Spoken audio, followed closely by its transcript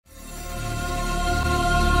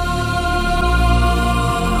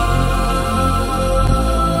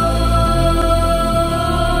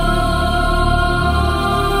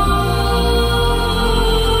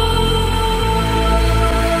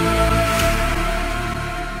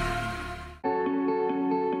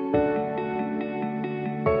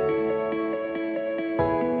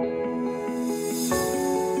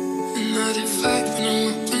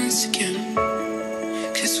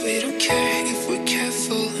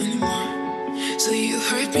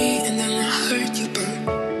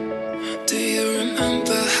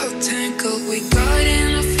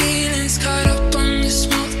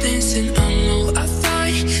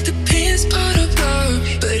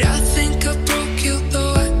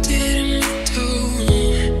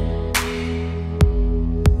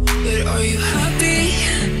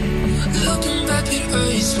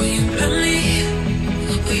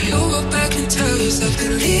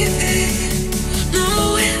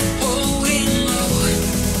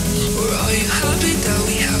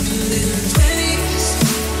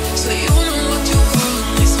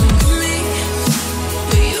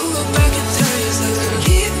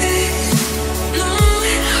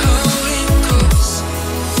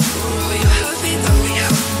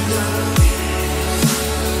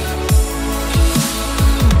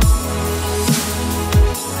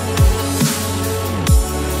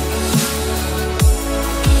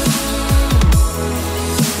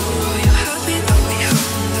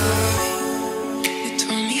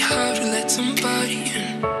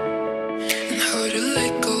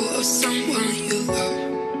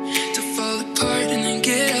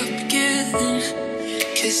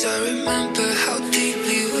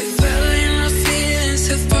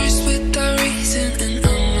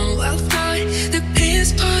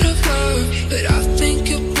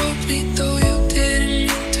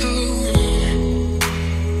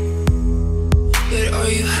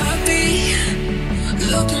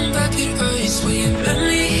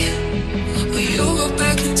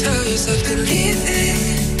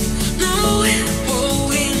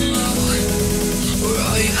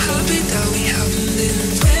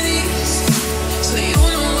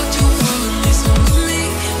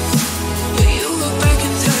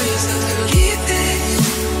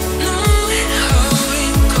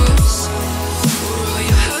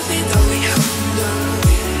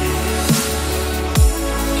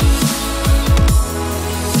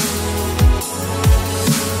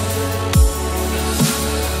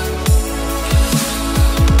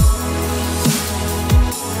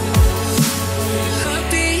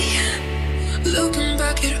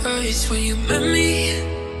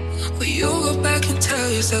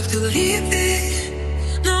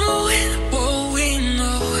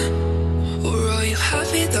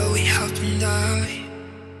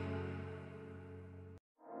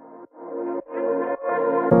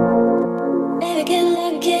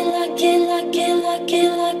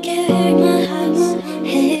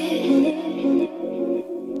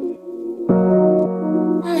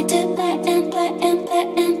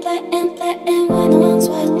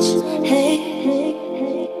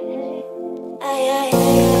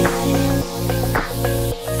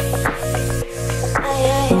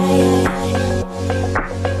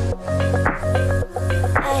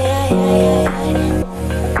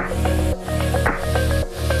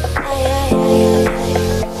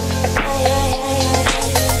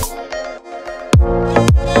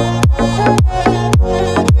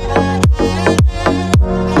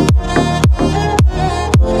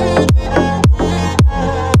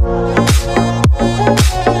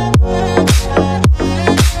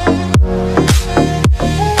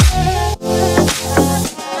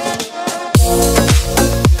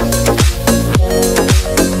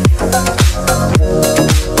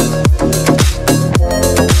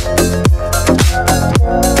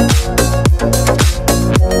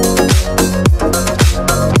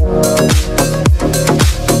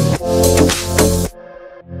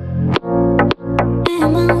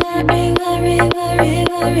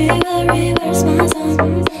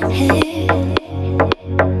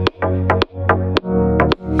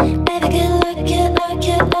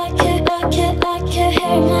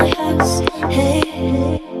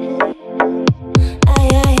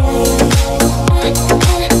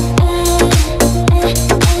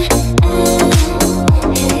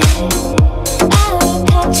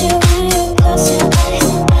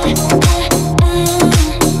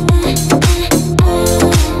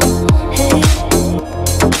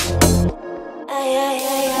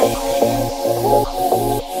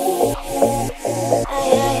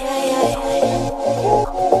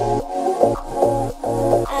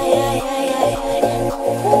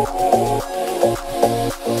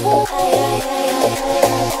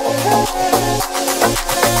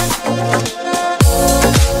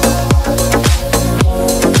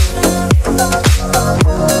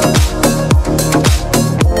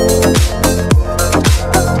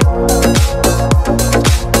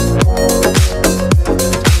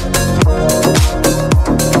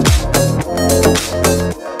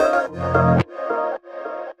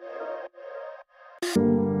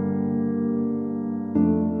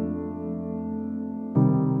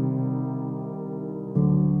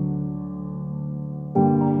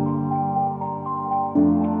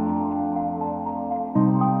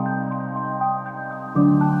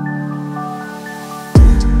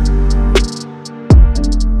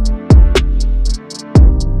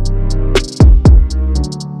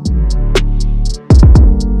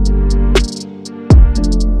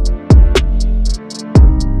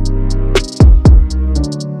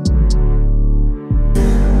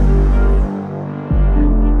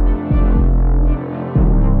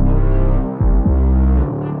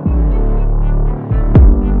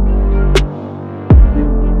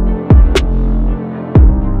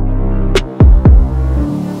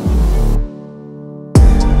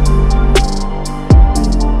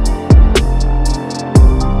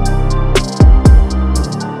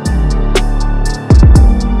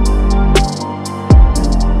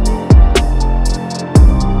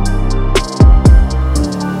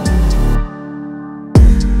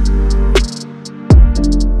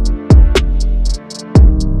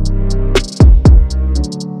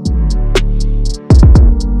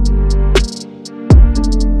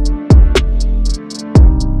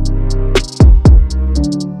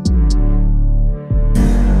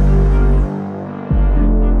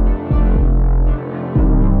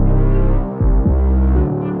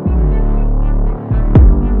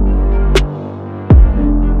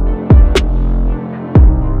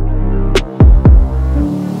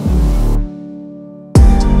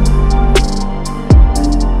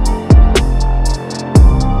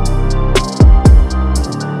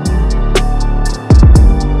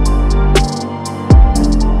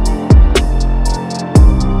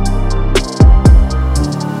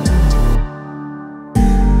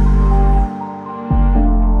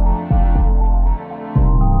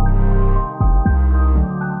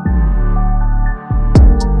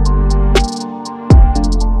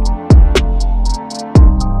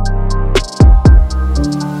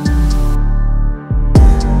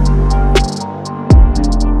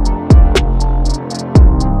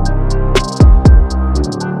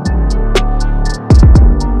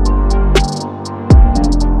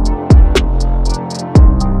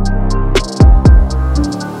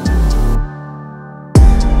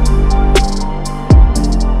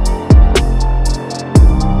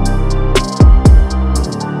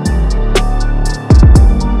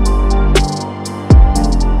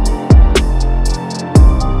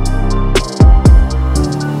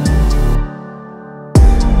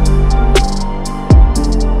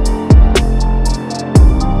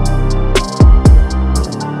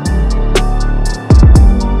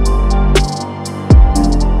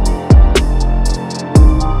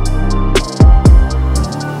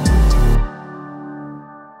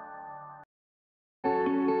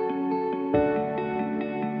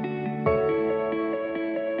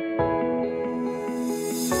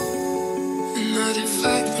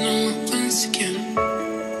fight when I'm up once again.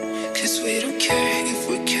 'Cause we don't care if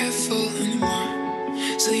we're careful anymore.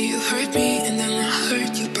 So you hurt me and then I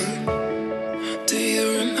hurt you back. Do you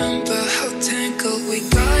remember how tangled we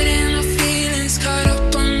got in our feelings? Caught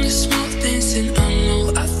up on the small things. And I know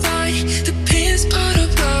I thought the pain's part of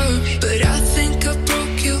love, but I think I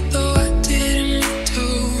broke you, though I didn't mean to.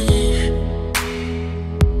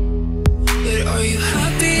 But are you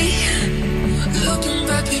happy? Looking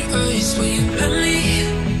back at us when you met me.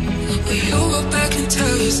 Will you go back and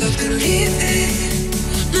tell yourself to leave it?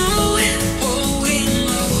 Knowing what we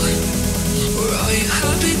know. Or are you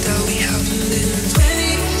happy that we haven't lived in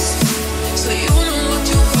 20s? So you know what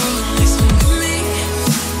you want, listen to me.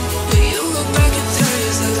 Will you go back and tell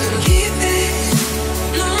yourself to leave it?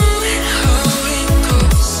 Knowing how it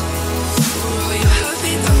goes. Or are you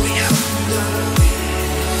happy that we haven't done?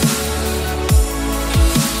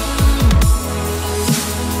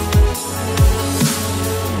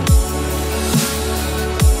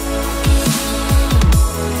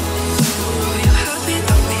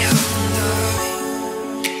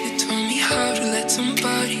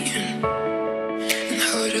 Somebody in, and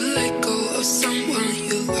how to let go of someone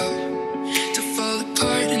you love, to fall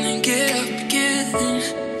apart and then get up again.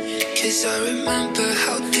 'Cause I remember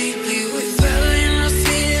how deeply we fell in our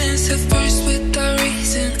feelings at first without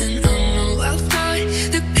reason. And I know I thought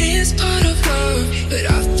the pain's part of love, but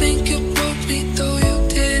I think you broke me, though you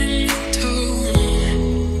didn't mean to.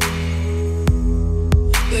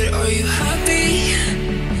 But are you happy?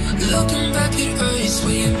 Looking back at us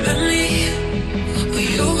when you met me. Will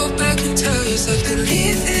you go back and tell yourself to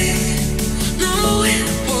leave it? Knowing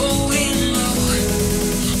what we know.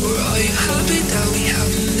 Or are you happy that we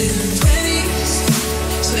haven't lived in 20s?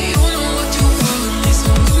 So you know what you want,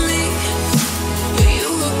 listen to me. Will you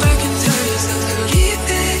go back and tell yourself to leave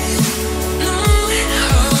it? Knowing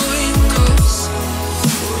how it goes.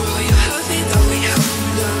 Or are you happy that we haven't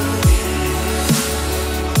done?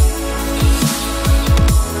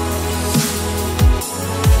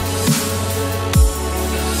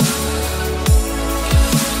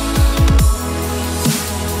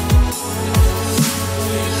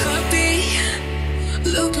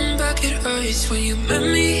 When you met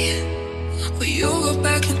me, will you go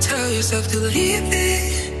back and tell yourself to leave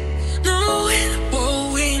it? Knowing what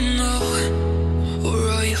we know. Or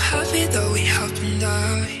are you happy that we haven't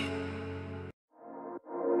died?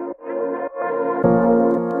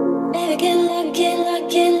 Baby, get lucky,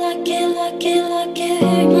 lucky, lucky, lucky, lucky,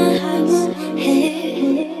 hurt my house. Hey,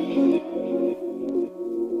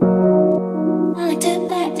 I like to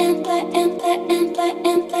play and play and play and play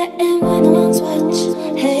and play and when no one's watching.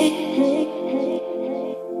 Hey,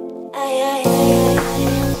 ay, ay, ay,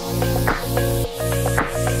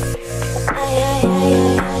 ay, ay, ay,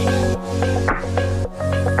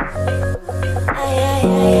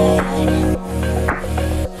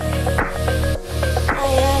 ay,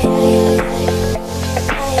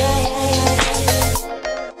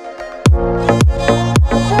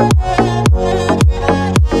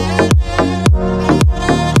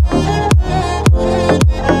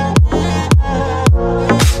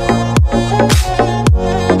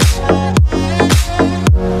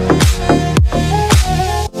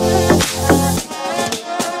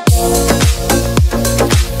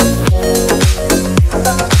 ay,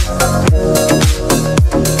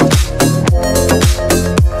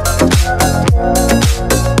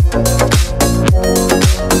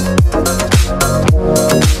 ay,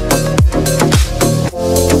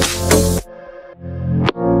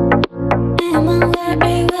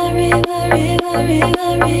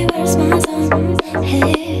 where's my song?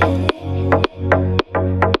 Hey.